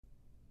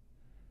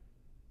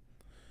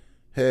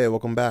Hey,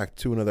 welcome back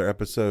to another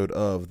episode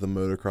of the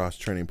Motocross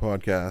Training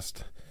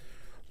Podcast.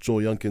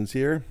 Joel Yunkins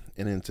here,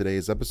 and in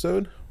today's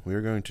episode, we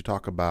are going to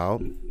talk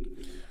about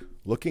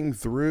looking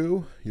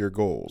through your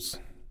goals.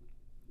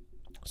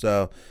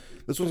 So,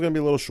 this one's going to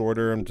be a little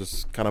shorter. I'm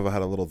just kind of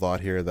had a little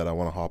thought here that I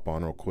want to hop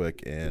on real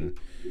quick and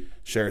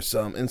share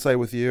some insight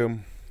with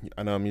you.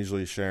 I know I'm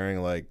usually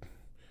sharing like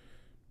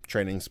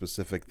training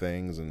specific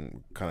things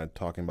and kind of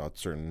talking about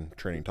certain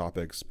training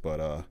topics,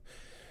 but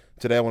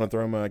today I want to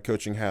throw my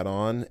coaching hat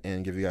on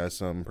and give you guys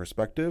some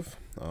perspective.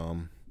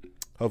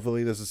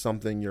 Hopefully this is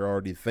something you're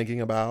already thinking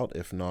about.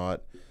 If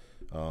not,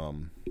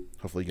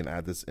 hopefully you can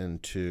add this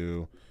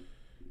into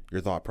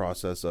your thought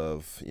process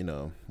of,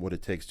 what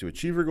it takes to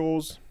achieve your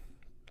goals.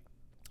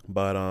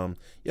 But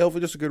yeah,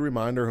 hopefully just a good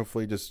reminder.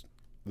 Hopefully just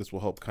this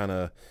will help kind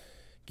of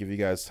give you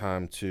guys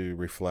time to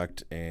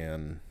reflect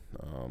and,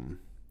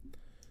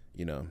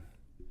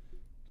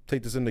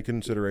 take this into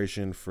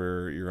consideration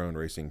for your own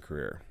racing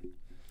career.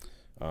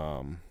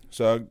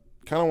 So I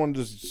kind of wanted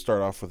to just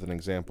start off with an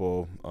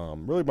example,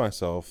 really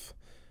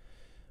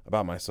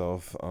about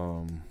myself.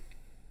 A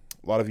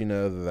lot of you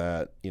know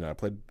that, I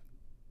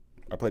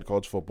played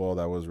college football.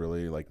 That was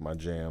really like my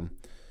jam.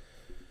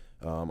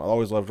 I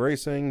always loved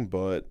racing,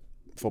 but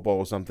football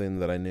was something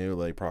that I knew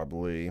like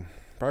probably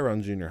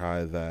around junior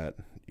high that,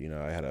 would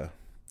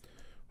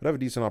have a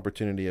decent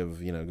opportunity of,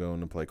 going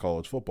to play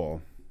college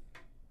football.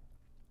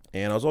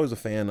 And I was always a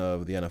fan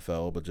of the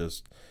NFL, but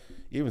just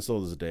even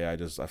still to this day,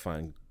 I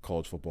find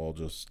college football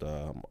just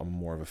I'm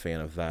more of a fan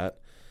of that.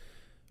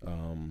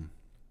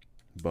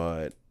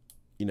 But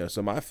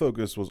so my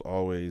focus was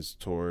always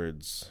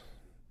towards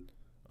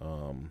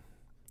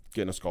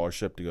getting a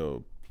scholarship to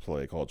go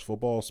play college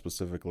football,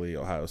 specifically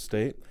Ohio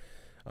State.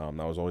 That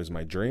was always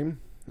my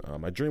dream.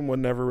 My dream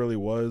never really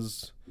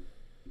was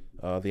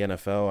the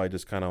NFL. I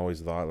just kind of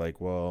always thought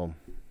like, well,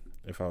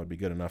 if I would be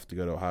good enough to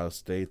go to Ohio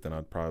State, then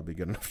I'd probably be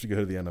good enough to go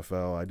to the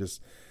NFL.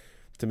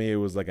 To me, it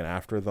was like an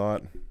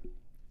afterthought.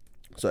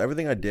 So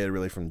everything I did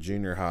really from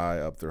junior high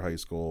up through high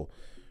school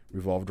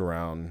revolved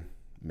around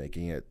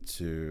making it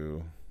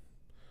to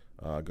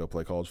go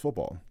play college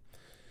football.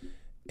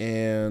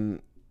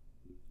 And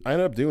I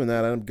ended up doing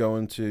that. I ended up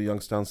going to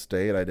Youngstown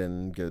State. I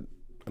didn't get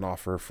an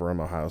offer from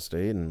Ohio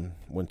State and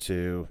went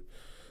to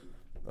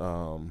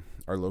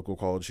our local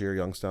college here,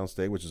 Youngstown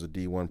State, which is a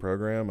D1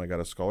 program. I got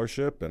a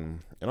scholarship.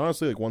 And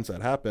honestly, like once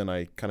that happened,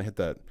 I kind of hit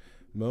that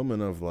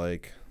moment of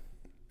like,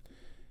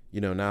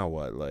 now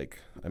what? Like,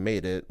 I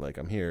made it. Like,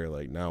 I'm here.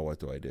 Like, now what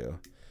do I do?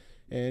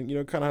 And,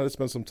 kind of had to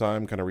spend some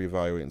time kind of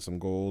reevaluating some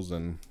goals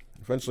and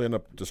eventually ended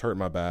up just hurting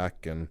my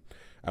back. And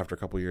after a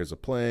couple of years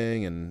of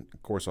playing, and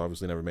of course,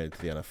 obviously never made it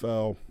to the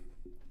NFL.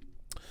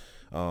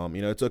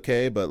 It's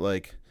okay, but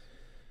like,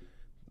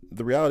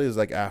 the reality is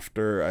like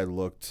after I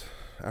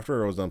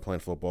was done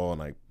playing football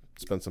and I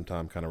spent some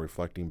time kind of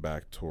reflecting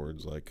back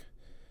towards like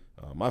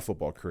my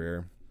football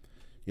career,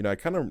 I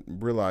kind of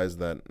realized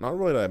that not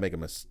really did I make a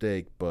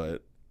mistake,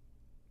 but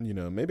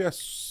maybe I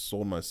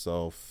sold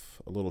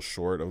myself a little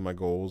short of my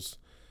goals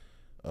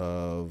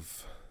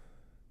of,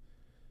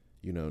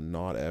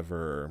 not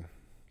ever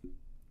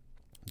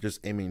just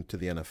aiming to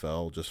the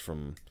NFL just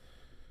from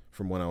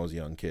when I was a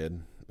young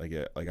kid.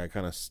 I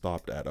kind of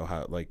stopped at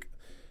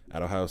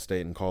Ohio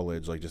State in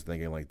college, like just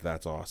thinking like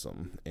that's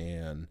awesome.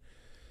 And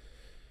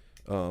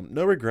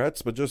no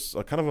regrets, but just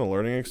a kind of a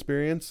learning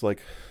experience.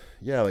 Like,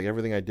 yeah, like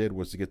everything I did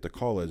was to get to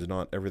college.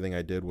 Not everything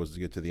I did was to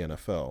get to the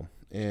NFL.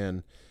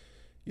 And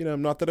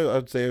not that I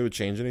would say it would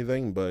change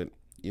anything, but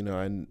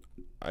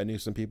I knew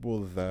some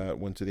people that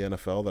went to the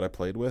NFL that I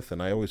played with,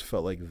 and I always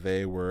felt like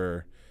they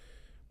were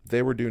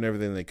doing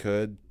everything they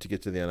could to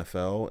get to the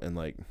NFL, and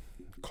like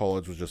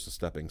college was just a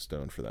stepping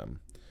stone for them.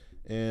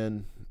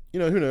 And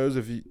who knows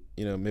if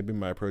maybe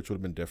my approach would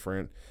have been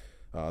different.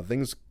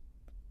 Things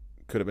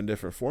could have been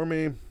different for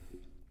me.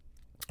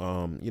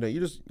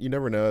 You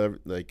never know.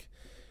 Like,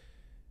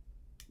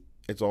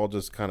 it's all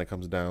just kind of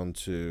comes down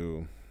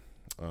to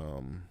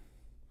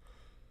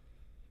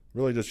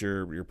really just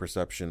your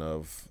perception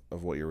of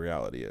what your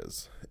reality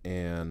is.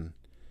 And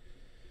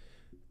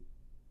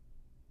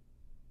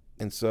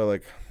so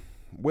like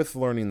with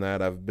learning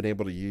that, I've been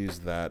able to use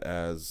that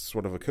as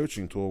sort of a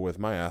coaching tool with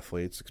my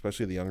athletes,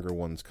 especially the younger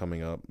ones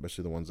coming up,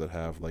 especially the ones that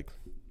have like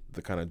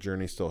the kind of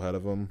journey still ahead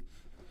of them.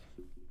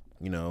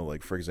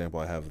 Like for example,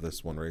 I have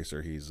this one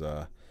racer. He's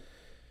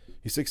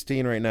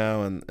 16 right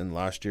now, and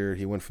last year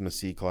he went from the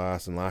C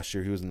class, and last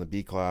year he was in the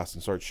B class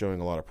and started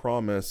showing a lot of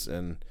promise.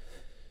 And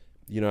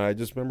I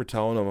just remember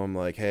telling him, I'm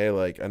like, hey,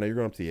 like, I know you're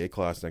going up to the A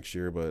class next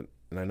year,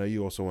 and I know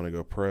you also want to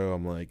go pro.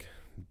 I'm like,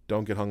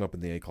 don't get hung up in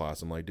the A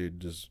class. I'm like, dude,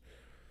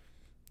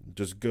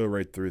 just go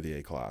right through the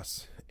A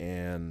class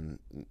and,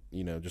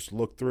 just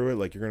look through it.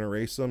 Like, you're going to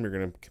race them. You're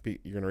going to compete.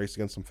 You're going to race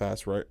against some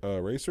fast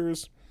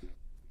racers,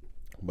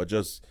 but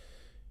just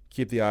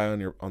keep the eye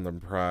on the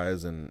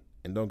prize and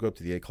don't go up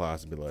to the A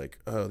class and be like,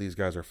 oh, these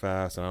guys are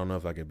fast and I don't know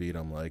if I can beat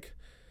them. Like,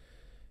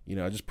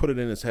 I just put it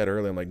in his head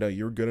early. I'm like, no,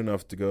 you're good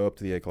enough to go up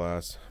to the A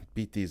class,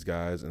 beat these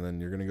guys, and then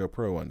you're going to go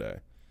pro one day.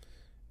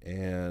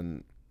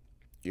 And,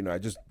 I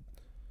just,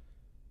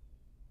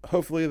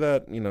 hopefully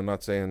that,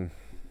 not saying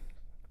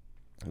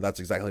that's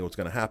exactly what's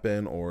going to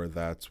happen, or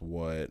that's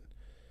what,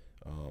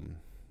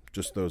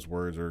 just those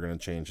words are going to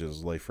change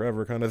his life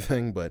forever kind of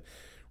thing, but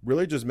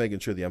really just making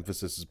sure the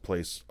emphasis is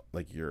placed,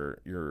 like your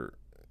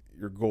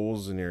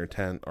goals and your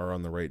intent are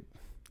on the right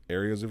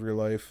areas of your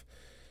life,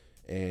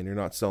 and you're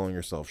not selling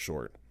yourself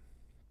short.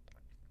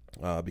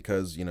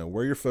 Because,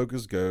 where your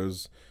focus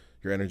goes,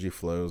 your energy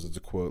flows. It's a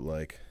quote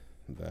like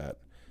that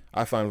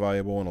I find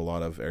valuable in a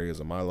lot of areas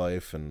of my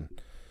life, and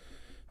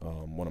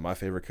one of my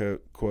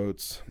favorite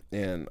quotes.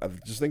 And I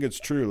just think it's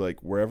true.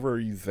 Like, wherever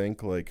you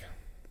think, like,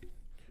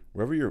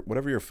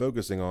 whatever you're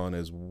focusing on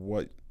is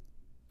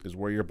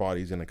where your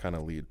body's going to kind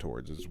of lead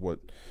towards. It's what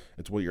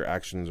your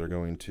actions are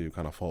going to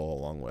kind of follow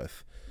along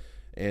with.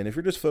 And if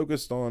you're just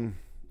focused on,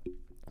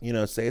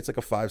 say it's like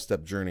a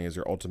 5-step journey is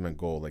your ultimate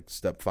goal. Like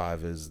step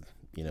 5 is,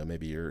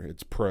 maybe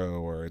it's pro,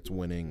 or it's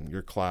winning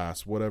your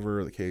class,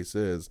 whatever the case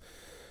is.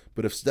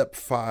 But if step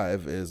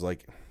 5 is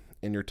like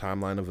in your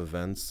timeline of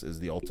events is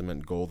the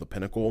ultimate goal, the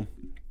pinnacle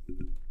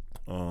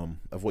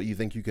of what you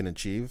think you can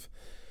achieve,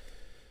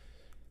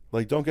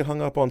 like, don't get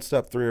hung up on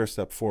step 3 or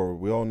step 4.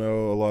 We all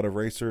know a lot of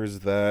racers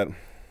that,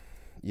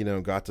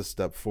 got to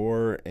step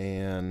 4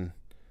 and,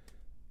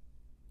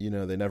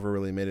 they never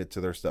really made it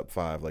to their step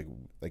 5. Like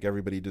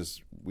everybody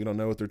we don't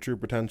know what their true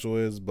potential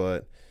is,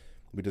 but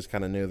we just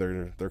kind of knew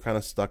they're kind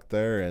of stuck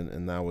there,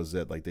 and that was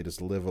it. Like, they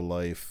just live a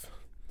life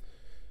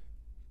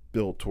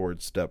built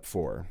towards step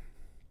 4.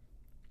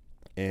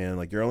 And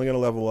like, you're only going to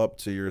level up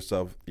to your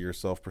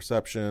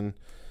self-perception,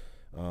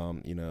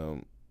 and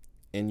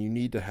you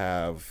need to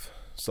have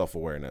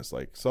self-awareness.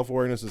 Like,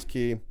 self-awareness is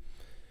key,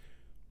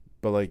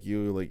 but like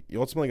you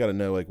ultimately got to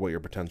know like what your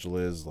potential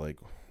is, like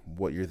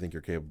what you think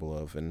you're capable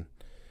of. And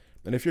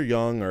if you're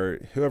young,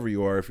 or whoever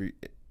you are,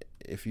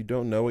 if you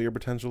don't know what your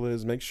potential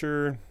is, make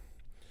sure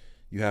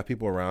you have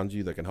people around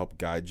you that can help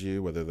guide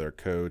you, whether they're a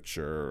coach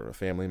or a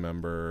family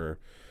member, or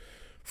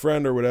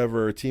friend, or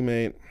whatever, a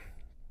teammate.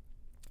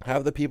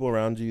 Have the people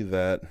around you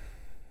that,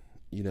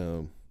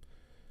 who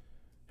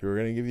are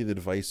going to give you the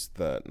advice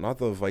that, not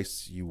the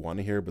advice you want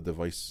to hear, but the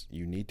advice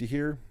you need to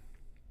hear.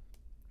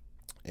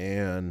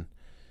 And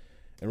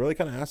really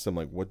kind of ask them,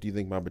 like, what do you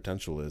think my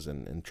potential is?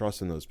 And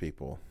trust in those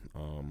people.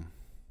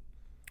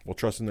 Well,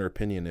 trust in their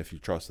opinion if you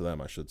trust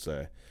them, I should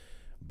say.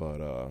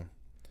 But,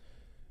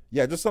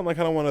 yeah, just something I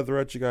kind of want to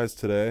throw at you guys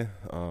today.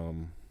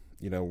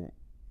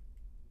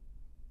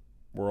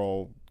 We're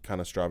all kind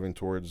of striving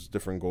towards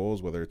different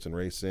goals, whether it's in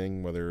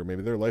racing, whether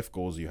maybe they're life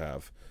goals you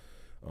have.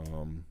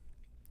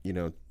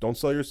 Don't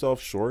sell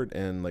yourself short,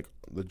 and like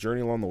the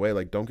journey along the way,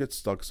 like, don't get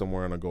stuck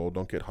somewhere on a goal.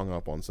 Don't get hung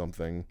up on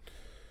something.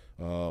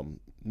 Know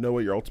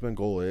what your ultimate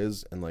goal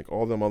is, and like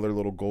all them other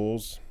little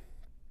goals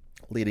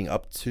leading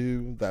up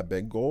to that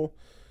big goal,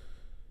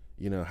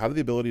 have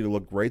the ability to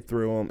look right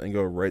through them and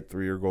go right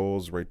through your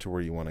goals, right to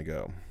where you want to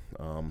go.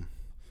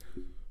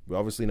 We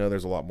obviously know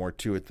there's a lot more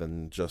to it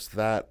than just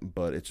that,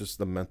 but it's just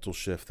the mental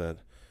shift that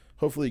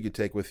hopefully you could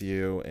take with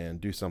you and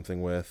do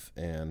something with.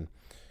 And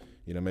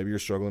maybe you're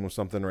struggling with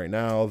something right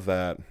now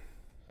that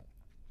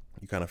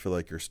you kind of feel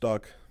like you're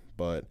stuck,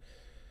 but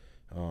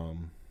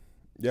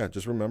yeah,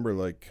 just remember,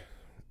 like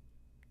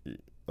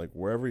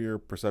wherever your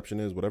perception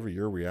is, whatever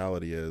your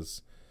reality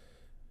is,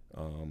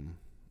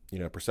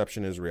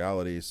 perception is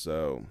reality.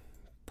 So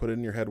put it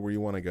in your head where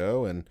you want to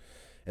go, and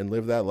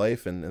live that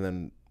life, and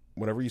then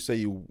whenever you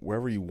say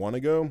wherever you want to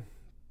go,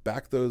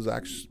 back those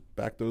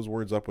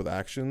words up with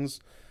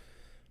actions,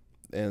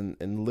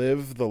 and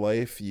live the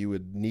life you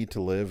would need to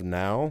live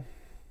now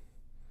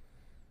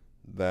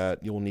that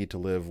you'll need to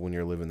live when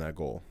you're living that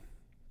goal.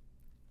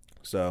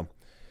 So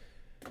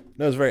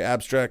that was a very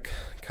abstract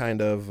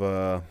kind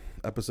of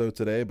episode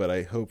today,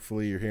 but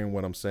hopefully you're hearing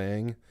what I'm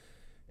saying,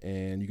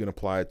 and you can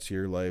apply it to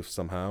your life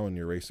somehow in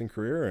your racing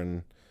career,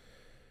 and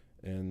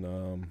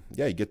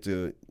yeah, you get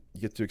to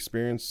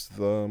experience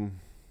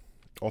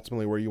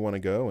ultimately where you want to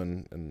go,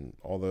 and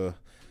all the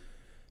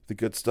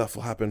good stuff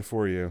will happen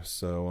for you.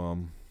 So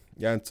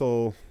yeah,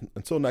 until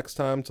next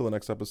time, till the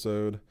next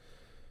episode,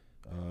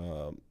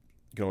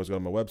 you can always go to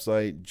my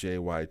website,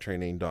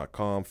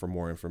 jytraining.com, for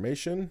more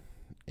information,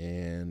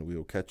 and we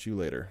will catch you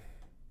later.